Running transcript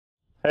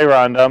Hey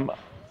Rhonda,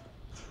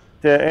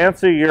 to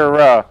answer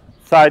your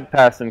side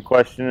passing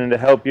question and to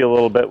help you a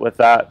little bit with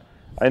that,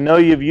 I know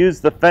you've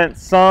used the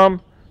fence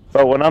some,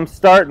 but when I'm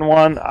starting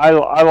one, I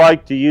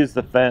like to use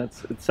the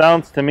fence. It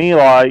sounds to me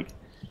like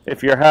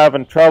if you're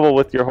having trouble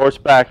with your horse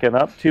backing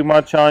up too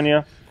much on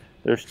you,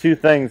 there's two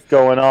things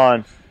going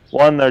on.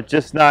 One, they're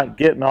just not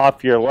getting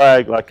off your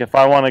leg. Like if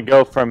I want to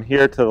go from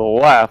here to the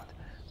left,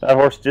 that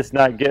horse just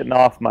not getting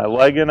off my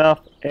leg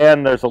enough,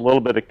 and there's a little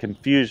bit of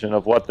confusion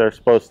of what they're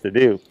supposed to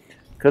do.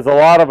 Because a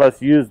lot of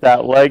us use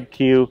that leg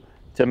cue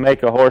to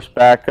make a horse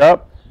back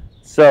up.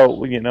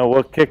 So, you know,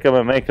 we'll kick them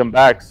and make them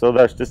back, so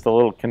there's just a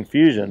little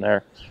confusion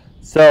there.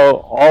 So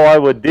all I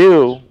would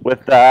do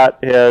with that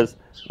is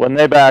when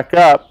they back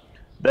up,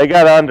 they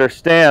got to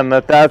understand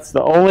that that's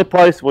the only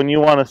place when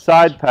you want to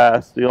side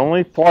pass, the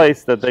only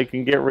place that they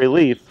can get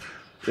relief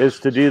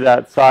is to do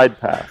that side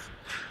pass.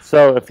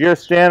 So if you're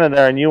standing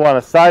there and you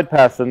want to side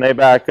pass and they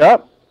back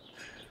up,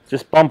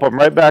 just bump them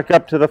right back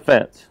up to the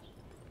fence.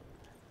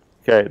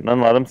 Okay, and then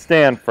let them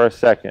stand for a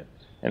second.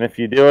 And if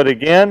you do it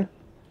again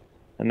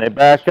and they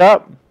back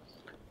up,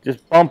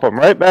 just bump them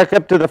right back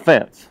up to the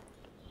fence.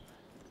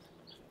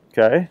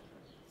 Okay,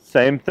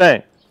 same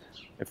thing.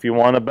 If you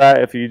want to back,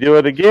 if you do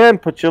it again,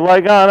 put your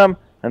leg on them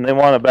and they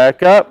want to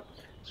back up,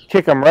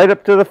 kick them right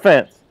up to the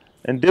fence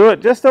and do it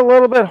just a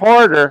little bit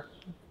harder,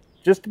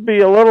 just to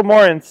be a little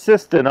more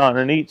insistent on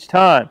it each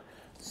time.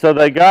 So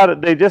they got it,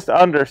 they just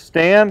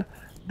understand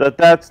that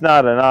that's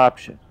not an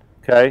option.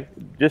 Okay,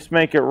 just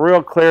make it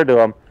real clear to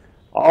them.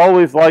 I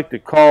always like to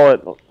call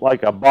it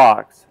like a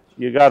box.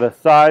 You got a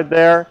side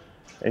there,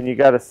 and you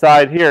got a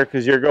side here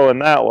because you're going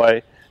that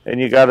way,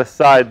 and you got a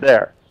side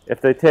there.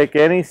 If they take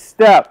any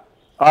step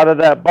out of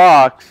that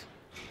box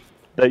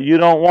that you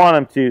don't want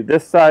them to,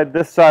 this side,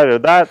 or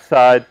that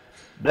side,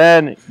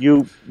 then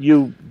you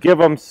give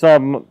them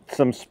some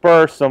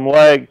spur, some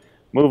leg,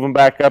 move them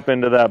back up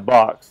into that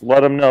box.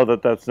 Let them know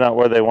that that's not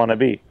where they want to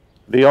be.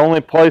 The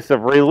only place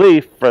of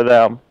relief for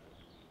them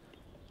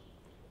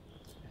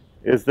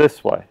is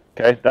this way.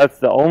 Okay, that's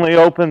the only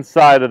open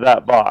side of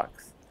that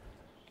box.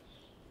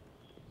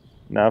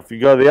 Now if you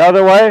go the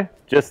other way,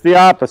 just the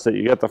opposite.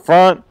 You got the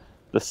front,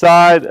 the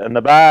side, and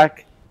the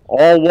back,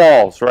 all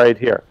walls right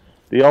here.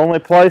 The only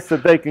place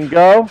that they can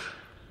go,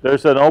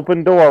 there's an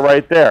open door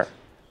right there.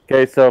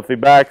 Okay, so if he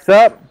backs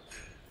up,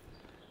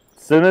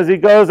 as soon as he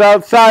goes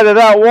outside of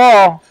that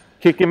wall,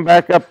 kick him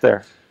back up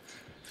there.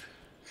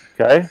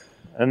 Okay,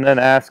 and then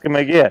ask him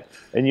again.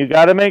 And you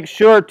got to make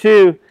sure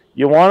too,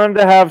 you want them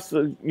to have,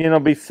 you know,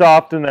 be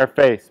soft in their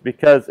face,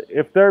 because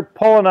if they're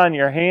pulling on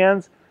your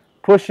hands,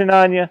 pushing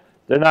on you,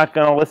 they're not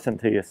going to listen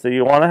to you. So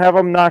you want to have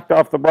them knocked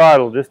off the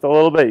bridle just a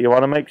little bit. You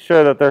want to make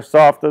sure that they're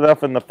soft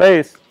enough in the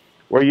face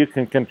where you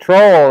can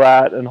control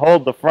that and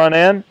hold the front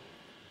end,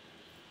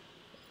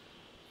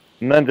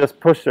 and then just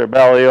push their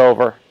belly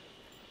over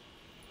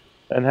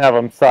and have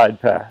them side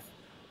pass.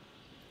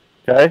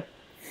 Okay?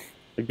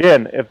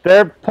 Again, if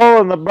they're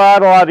pulling the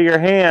bridle out of your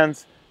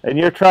hands and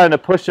you're trying to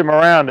push them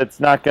around, it's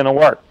not going to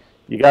work.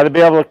 You got to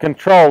be able to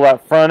control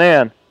that front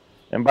end.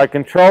 And by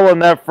controlling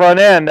that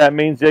front end, that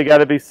means you got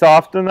to be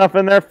soft enough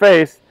in their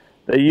face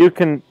that you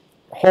can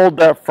hold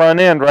that front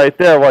end right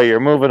there while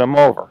you're moving them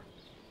over.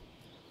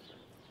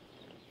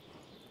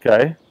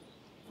 Okay?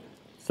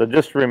 So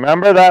just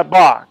remember that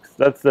box.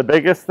 That's the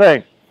biggest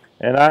thing.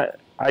 And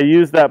I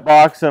use that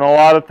box in a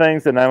lot of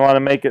things, and I want to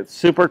make it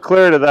super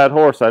clear to that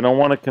horse. I don't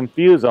want to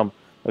confuse them.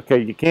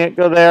 Okay, you can't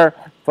go there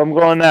if I'm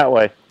going that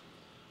way.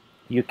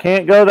 You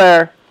can't go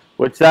there,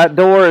 which that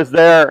door is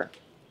there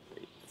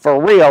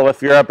for real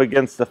if you're up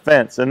against the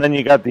fence. And then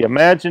you got the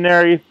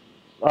imaginary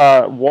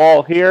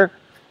wall here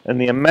and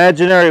the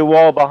imaginary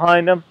wall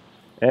behind them.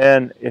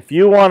 And if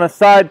you want to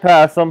side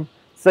pass them,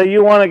 say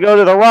you want to go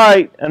to the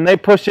right and they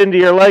push into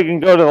your leg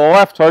and go to the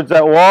left towards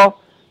that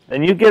wall,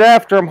 then you get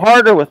after them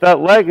harder with that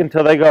leg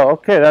until they go,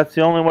 okay, that's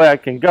the only way I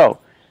can go.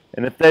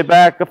 And if they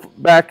back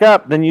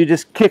up, then you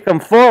just kick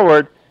them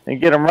forward and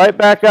get them right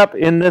back up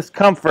in this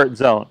comfort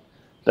zone.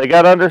 They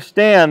got to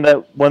understand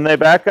that when they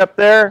back up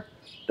there,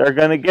 they're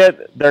going to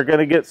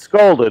get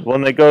scolded.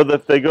 When they go to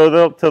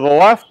the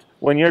left,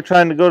 when you're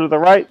trying to go to the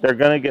right, they're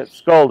going to get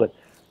scolded.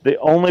 The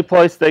only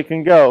place they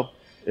can go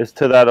is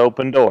to that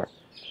open door.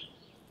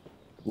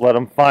 Let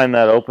them find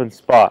that open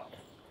spot.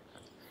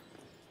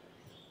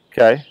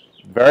 Okay?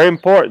 Very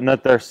important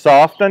that they're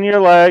soft on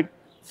your leg,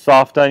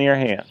 soft on your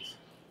hands.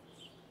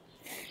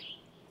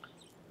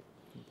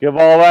 Give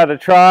all that a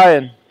try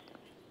and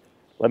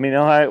let me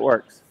know how it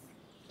works.